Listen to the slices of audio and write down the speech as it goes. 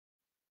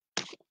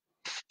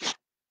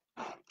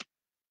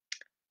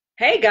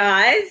Hey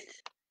guys,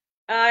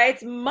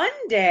 it's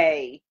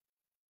Monday.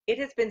 It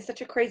has been such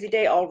a crazy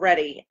day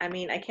already. I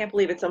mean, I can't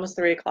believe it's almost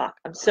 3 o'clock.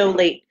 I'm so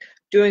late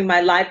doing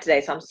my live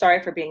today, so I'm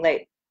sorry for being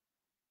late.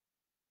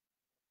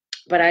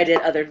 But I did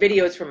other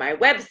videos for my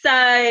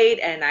website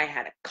and I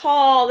had a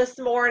call this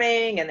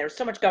morning and there's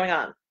so much going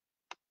on.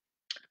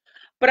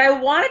 But I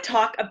want to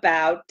talk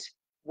about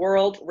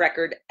world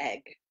record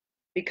egg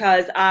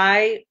because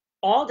I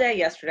all day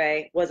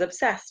yesterday was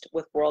obsessed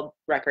with world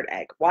record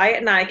egg. Wyatt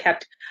and I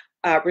kept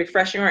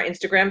refreshing our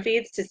Instagram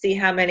feeds to see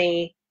how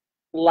many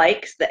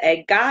likes the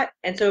egg got.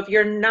 And so if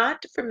you're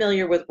not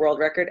familiar with world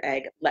record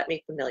egg, let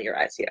me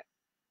familiarize you.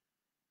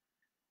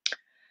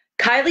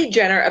 Kylie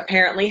Jenner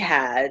apparently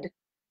had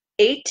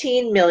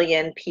 18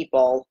 million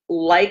people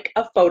like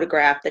a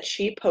photograph that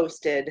she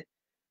posted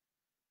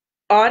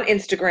on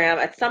Instagram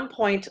at some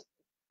point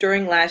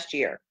during last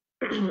year.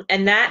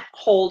 And that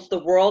holds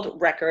the world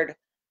record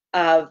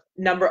of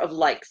number of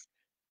likes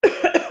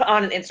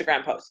on an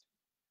Instagram post.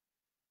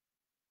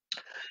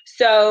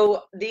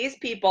 So these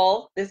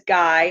people, this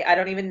guy, I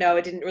don't even know,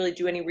 I didn't really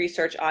do any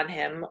research on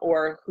him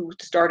or who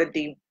started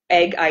the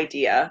egg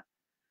idea,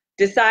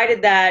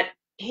 decided that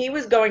he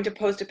was going to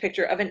post a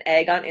picture of an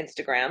egg on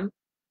Instagram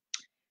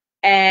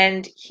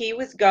and he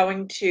was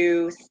going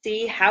to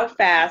see how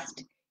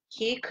fast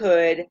he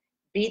could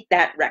beat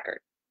that record.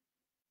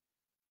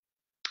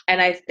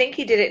 And I think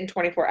he did it in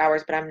 24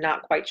 hours, but I'm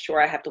not quite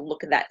sure. I have to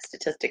look that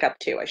statistic up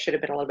too. I should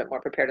have been a little bit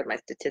more prepared with my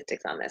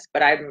statistics on this,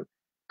 but I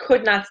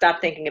could not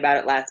stop thinking about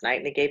it last night,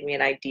 and it gave me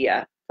an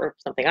idea for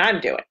something I'm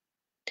doing.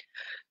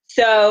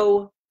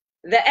 So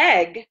the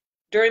egg,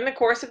 during the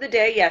course of the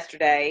day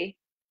yesterday,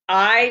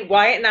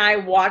 Wyatt and I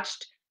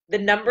watched the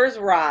numbers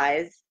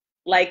rise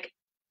like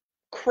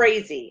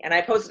crazy. And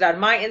I posted on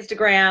my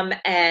Instagram,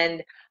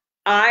 and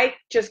I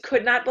just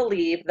could not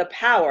believe the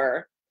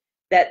power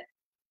that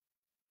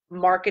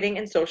marketing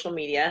and social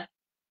media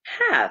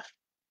have.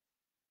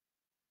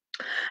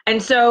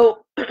 And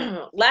so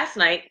last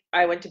night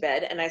I went to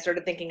bed and I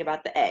started thinking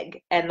about the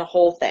egg and the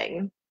whole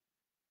thing.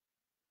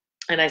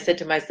 And I said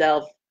to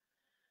myself,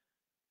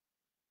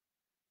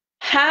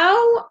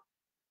 how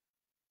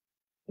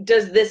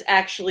does this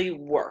actually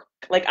work?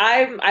 Like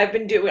I've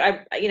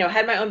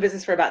had my own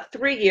business for about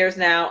 3 years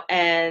now,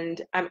 and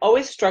I'm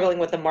always struggling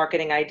with the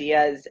marketing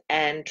ideas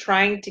and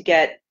trying to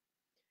get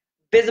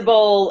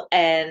visible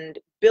and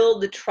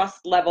build the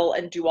trust level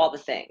and do all the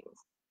things.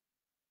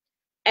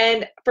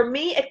 And for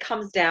me, it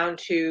comes down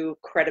to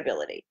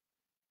credibility.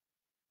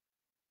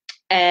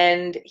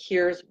 And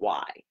here's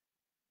why.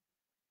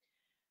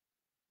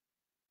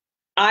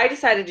 I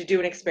decided to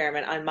do an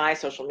experiment on my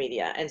social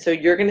media. And so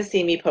you're going to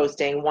see me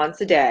posting once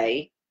a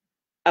day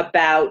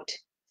about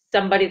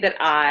somebody that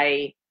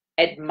I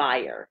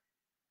admire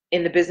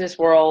in the business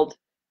world,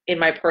 in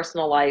my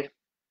personal life,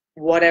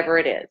 whatever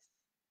it is.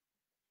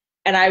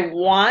 And I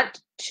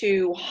want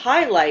to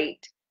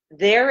highlight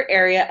their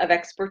area of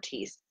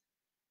expertise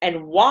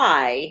and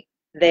why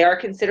they are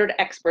considered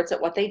experts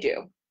at what they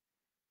do.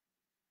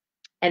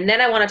 And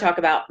then I want to talk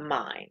about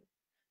mine.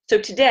 So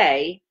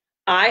today,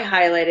 I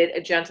highlighted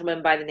a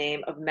gentleman by the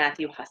name of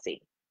Matthew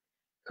Hussey,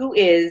 who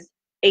is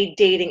a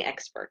dating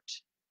expert.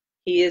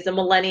 He is a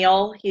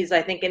millennial. He's,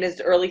 I think, in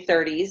his early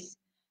 30s.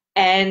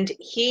 And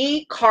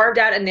he carved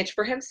out a niche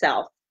for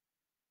himself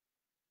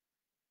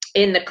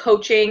in the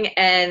coaching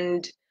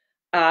and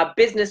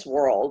business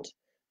world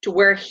to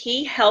where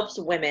he helps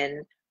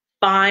women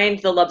find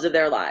the loves of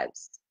their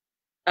lives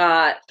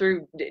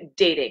through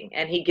dating.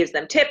 And he gives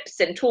them tips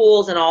and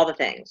tools and all the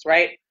things,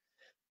 right?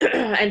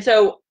 And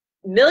so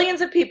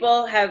millions of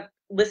people have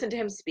listened to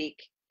him speak.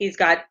 He's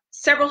got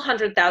several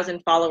 100,000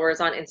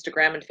 followers on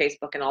Instagram and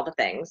Facebook and all the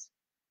things.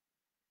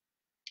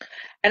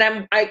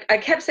 And I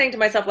kept saying to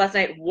myself last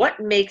night,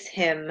 what makes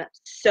him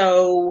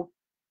so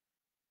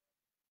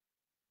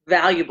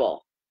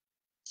valuable,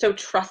 so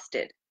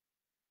trusted?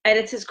 And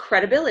it's his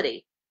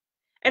credibility.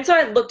 And so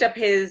I looked up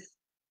his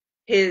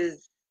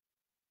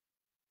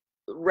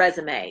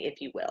resume, if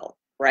you will,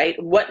 right?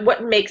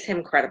 What makes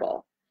him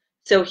credible?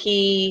 So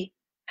he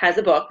has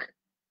a book.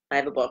 I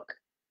have a book.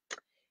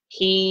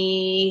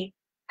 He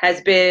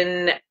has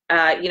been,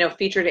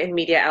 featured in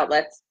media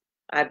outlets.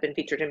 I've been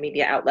featured in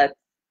media outlets.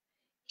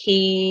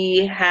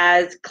 He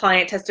has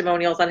client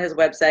testimonials on his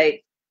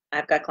website.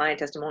 I've got client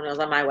testimonials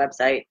on my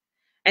website.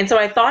 And so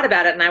I thought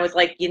about it and I was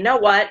like, you know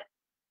what?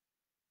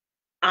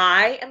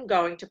 I am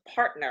going to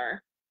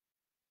partner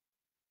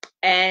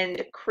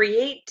and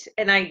create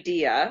an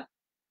idea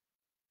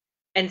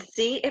and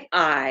see if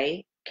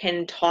I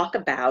can talk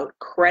about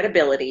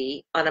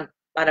credibility on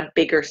a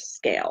bigger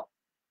scale.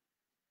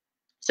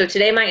 So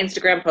today my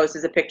Instagram post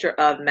is a picture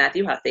of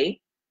Matthew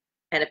Hussey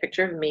and a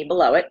picture of me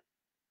below it.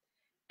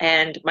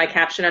 And my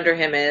caption under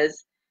him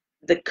is,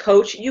 the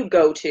coach you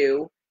go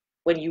to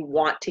when you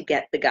want to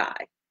get the guy.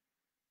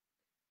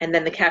 And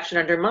then the caption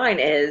under mine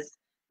is,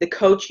 the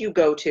coach you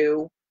go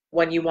to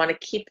when you want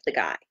to keep the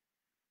guy.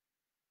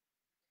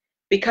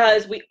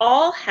 Because we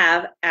all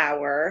have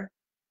our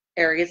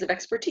areas of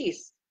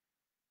expertise.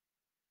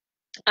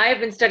 I have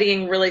been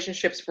studying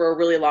relationships for a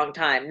really long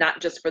time,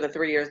 not just for the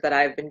 3 years that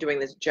I've been doing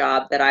this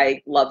job that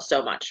I love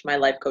so much, my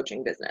life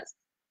coaching business.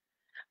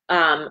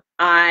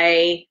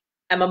 I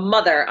am a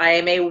mother, I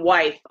am a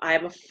wife, I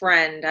am a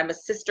friend, I'm a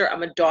sister,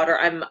 I'm a daughter,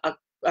 I'm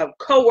a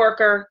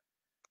coworker.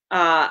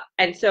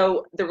 And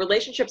so the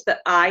relationships that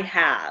I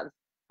have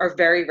are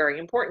very, very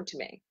important to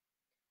me.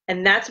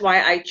 And that's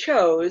why I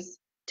chose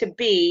to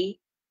be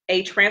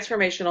a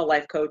transformational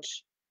life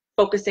coach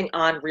focusing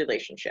on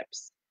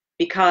relationships.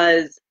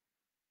 Because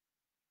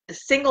the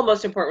single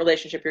most important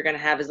relationship you're going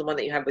to have is the one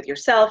that you have with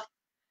yourself.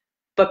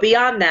 But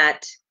beyond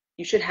that,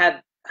 you should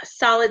have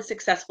solid,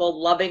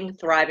 successful, loving,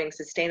 thriving,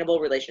 sustainable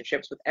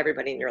relationships with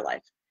everybody in your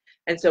life.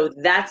 And so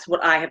that's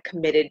what I have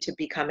committed to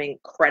becoming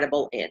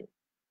credible in.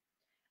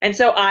 And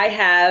so I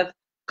have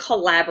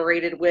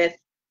collaborated with,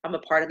 I'm a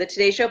part of the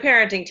Today Show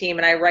parenting team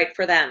and I write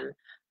for them.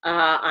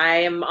 I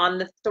am on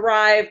the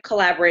Thrive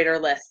collaborator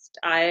list.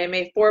 I am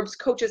a Forbes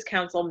Coaches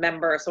Council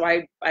member, so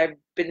I've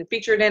been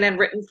featured in and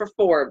written for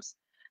Forbes.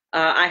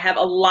 I have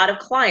a lot of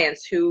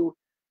clients who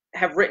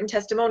have written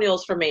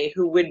testimonials for me,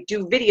 who would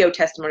do video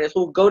testimonials,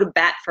 who will go to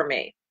bat for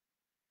me.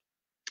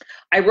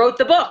 I wrote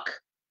the book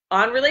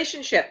on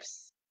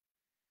relationships.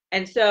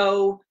 And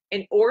so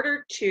in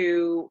order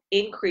to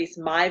increase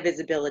my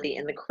visibility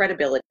in the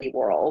credibility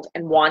world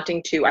and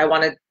I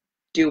want to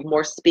do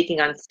more speaking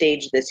on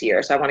stage this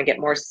year. So I want to get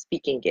more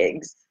speaking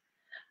gigs.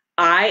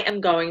 I am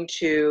going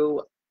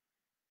to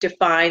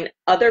define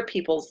other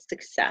people's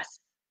success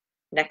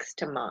next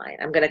to mine.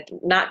 I'm going to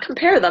not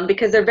compare them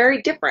because they're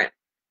very different,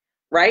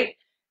 right?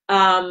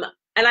 And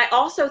I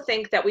also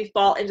think that we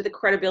fall into the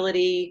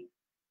credibility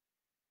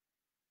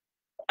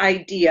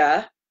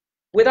idea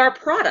with our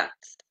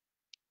products.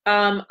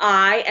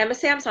 I am a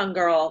Samsung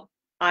girl.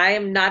 I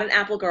am not an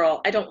Apple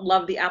girl. I don't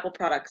love the Apple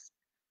products.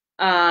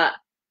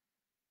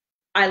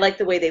 I like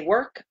the way they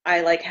work.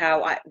 I like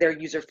how they're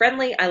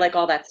user-friendly. I like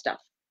all that stuff.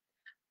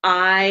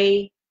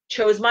 I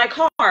chose my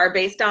car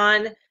based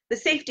on the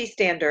safety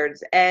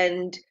standards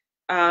and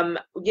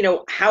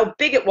how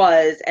big it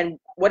was and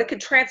what it could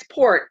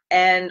transport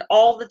and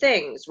all the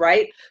things,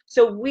 right?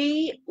 So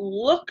we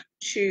look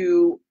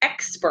to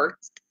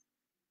experts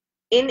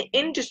in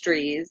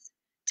industries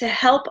to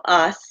help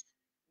us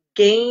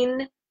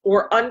gain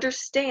or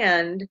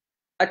understand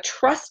a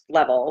trust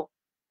level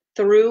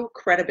through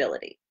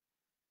credibility.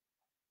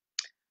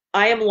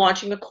 I am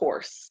launching a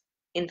course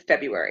in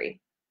February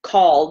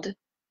called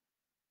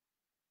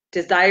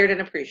Desired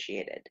and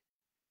Appreciated.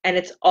 And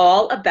it's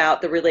all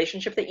about the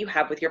relationship that you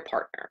have with your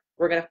partner.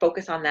 We're going to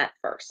focus on that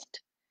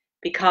first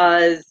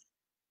because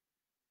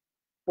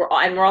we're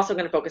also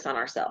going to focus on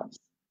ourselves.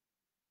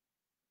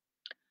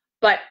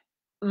 But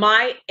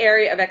my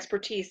area of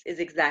expertise is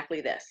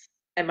exactly this.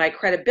 And my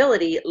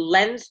credibility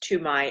lends to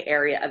my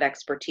area of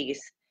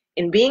expertise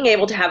in being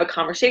able to have a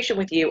conversation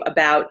with you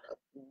about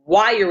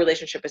why your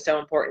relationship is so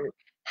important,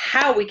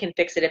 how we can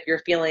fix it if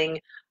you're feeling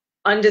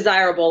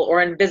undesirable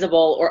or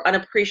invisible or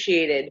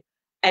unappreciated,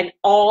 and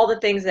all the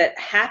things that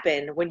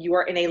happen when you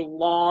are in a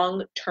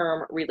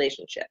long-term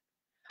relationship.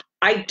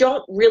 I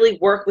don't really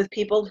work with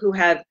people who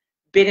have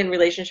been in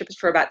relationships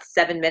for about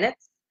 7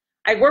 minutes.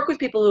 I work with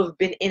people who have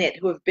been in it,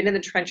 who have been in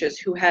the trenches,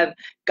 who have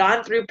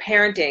gone through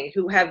parenting,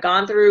 who have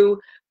gone through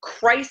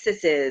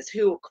crises,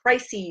 who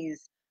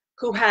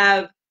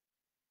have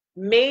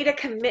made a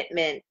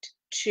commitment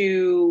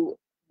to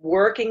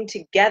working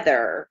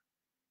together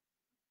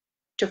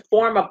to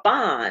form a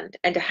bond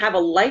and to have a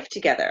life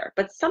together.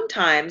 But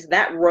sometimes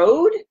that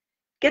road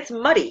gets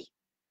muddy.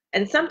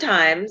 And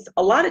sometimes,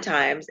 a lot of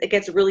times, it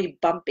gets really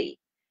bumpy.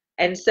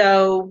 And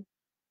so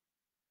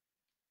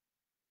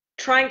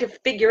trying to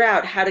figure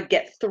out how to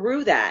get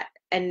through that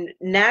and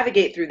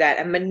navigate through that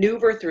and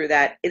maneuver through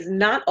that is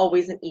not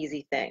always an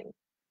easy thing.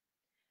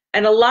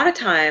 And a lot of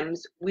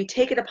times we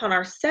take it upon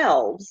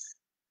ourselves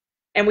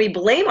and we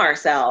blame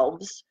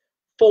ourselves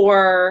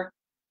for,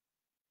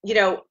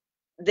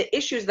 the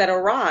issues that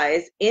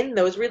arise in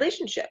those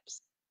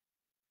relationships,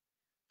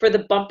 for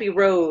the bumpy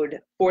road,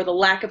 for the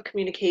lack of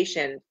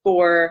communication,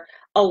 for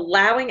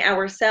allowing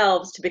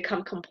ourselves to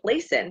become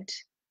complacent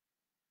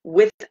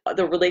with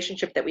the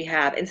relationship that we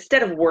have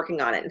instead of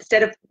working on it,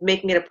 instead of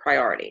making it a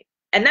priority.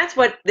 And that's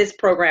what this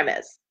program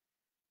is.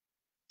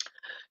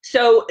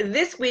 So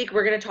this week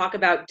we're going to talk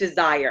about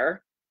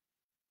desire.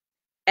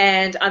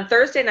 And on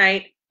Thursday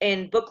night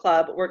in book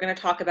club, we're going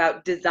to talk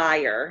about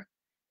desire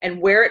and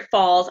where it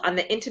falls on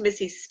the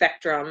intimacy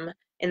spectrum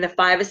in the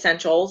 5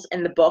 essentials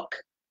in the book,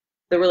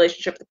 the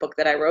relationship, the book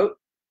that I wrote.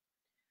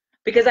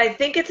 Because I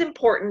think it's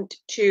important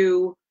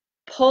to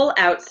pull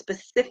out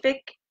specific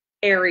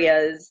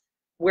areas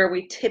where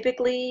we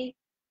typically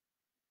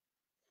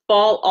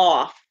fall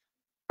off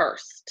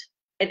first.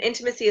 And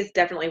intimacy is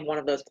definitely one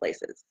of those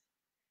places.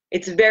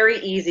 It's very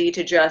easy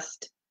to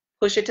just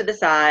push it to the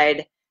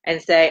side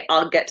and say,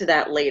 I'll get to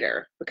that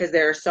later, because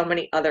there are so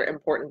many other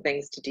important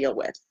things to deal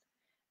with.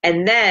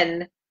 And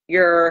then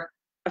you're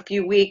a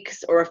few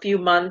weeks or a few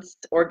months,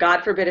 or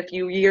God forbid, a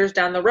few years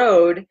down the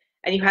road,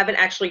 and you haven't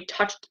actually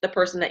touched the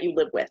person that you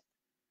live with.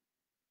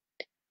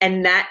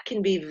 And that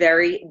can be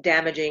very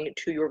damaging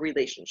to your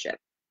relationship.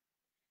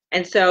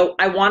 And so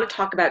I want to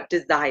talk about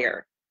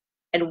desire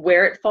and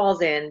where it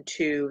falls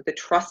into the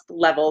trust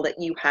level that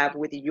you have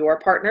with your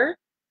partner.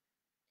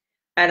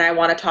 And I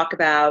want to talk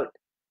about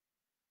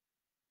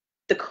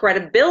the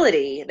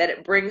credibility that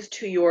it brings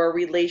to your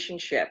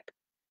relationship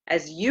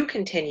as you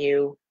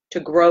continue to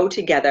grow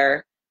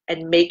together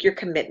and make your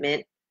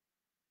commitment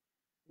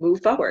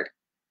move forward.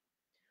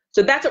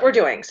 So that's what we're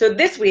doing. So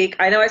this week,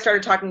 I know I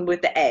started talking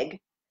with the egg.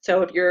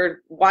 So if you're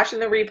watching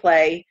the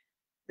replay,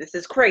 this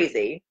is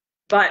crazy,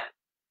 but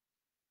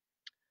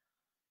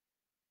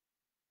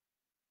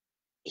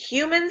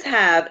humans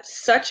have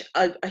such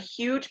a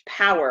huge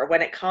power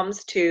when it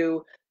comes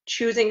to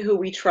choosing who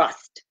we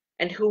trust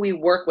and who we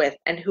work with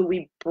and who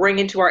we bring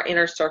into our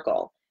inner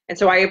circle. And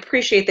so I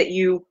appreciate that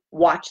you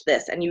watch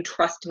this and you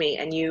trust me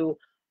and you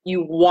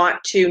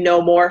want to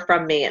know more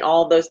from me and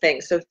all those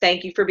things. So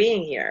thank you for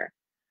being here.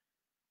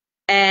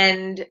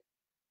 And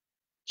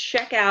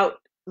check out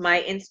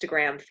my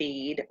Instagram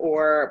feed,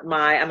 or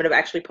I'm going to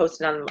actually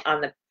post it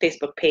on the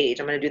Facebook page.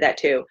 I'm going to do that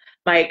too.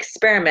 My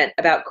experiment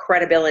about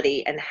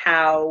credibility and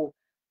how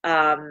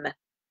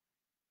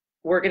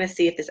we're going to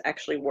see if this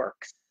actually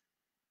works.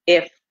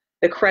 If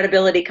the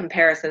credibility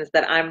comparisons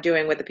that I'm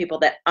doing with the people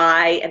that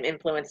I am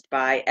influenced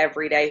by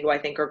every day, who I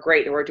think are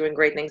great, who are doing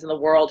great things in the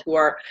world, who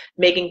are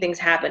making things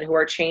happen, who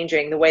are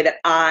changing the way that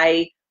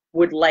I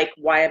would like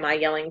Why Am I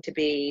Yelling to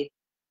be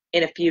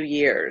in a few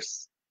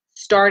years,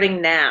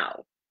 starting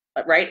now,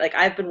 right? Like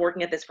I've been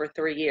working at this for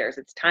 3 years.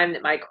 It's time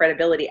that my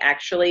credibility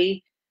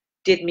actually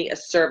did me a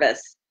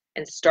service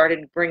and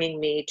started bringing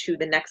me to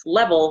the next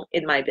level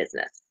in my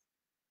business.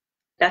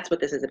 That's what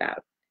this is about.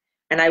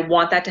 And I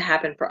want that to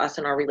happen for us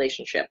in our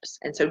relationships.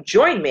 And so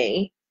join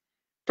me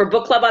for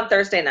book club on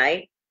Thursday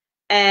night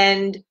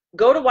and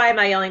go to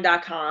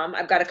WhyAmIYelling.com.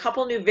 I've got a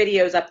couple new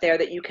videos up there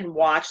that you can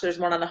watch. There's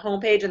one on the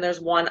homepage and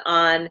there's one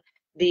on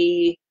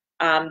the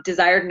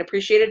desired and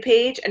appreciated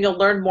page, and you'll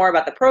learn more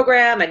about the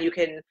program, and you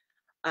can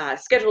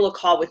schedule a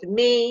call with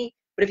me.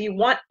 But if you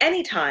want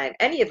any time,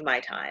 any of my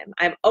time,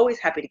 I'm always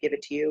happy to give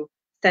it to you.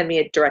 Send me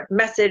a direct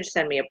message,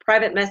 send me a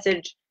private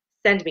message,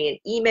 send me an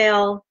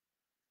email,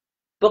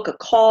 book a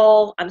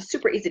call. I'm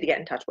super easy to get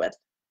in touch with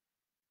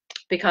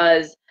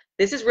because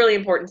this is really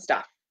important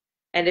stuff.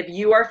 And if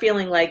you are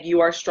feeling like you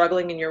are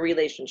struggling in your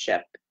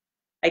relationship,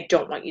 I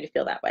don't want you to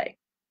feel that way.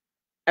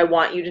 I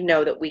want you to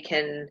know that we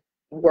can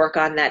work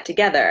on that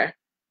together,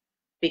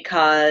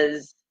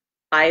 because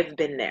I've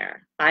been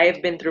there. I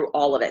have been through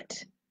all of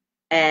it.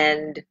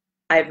 And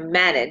I've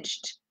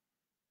managed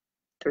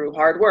through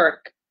hard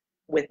work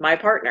with my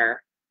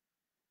partner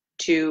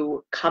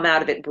to come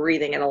out of it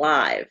breathing and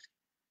alive.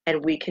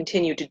 And we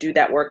continue to do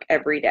that work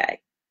every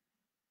day.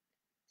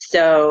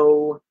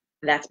 So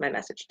that's my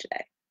message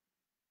today.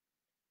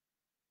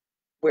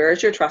 Where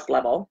is your trust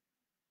level?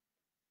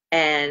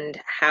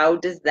 And how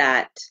does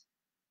that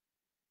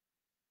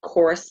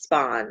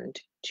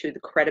correspond to the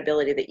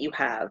credibility that you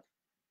have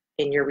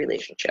in your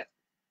relationship?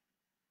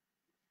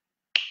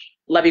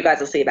 Love you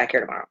guys. I'll see you back here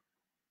tomorrow.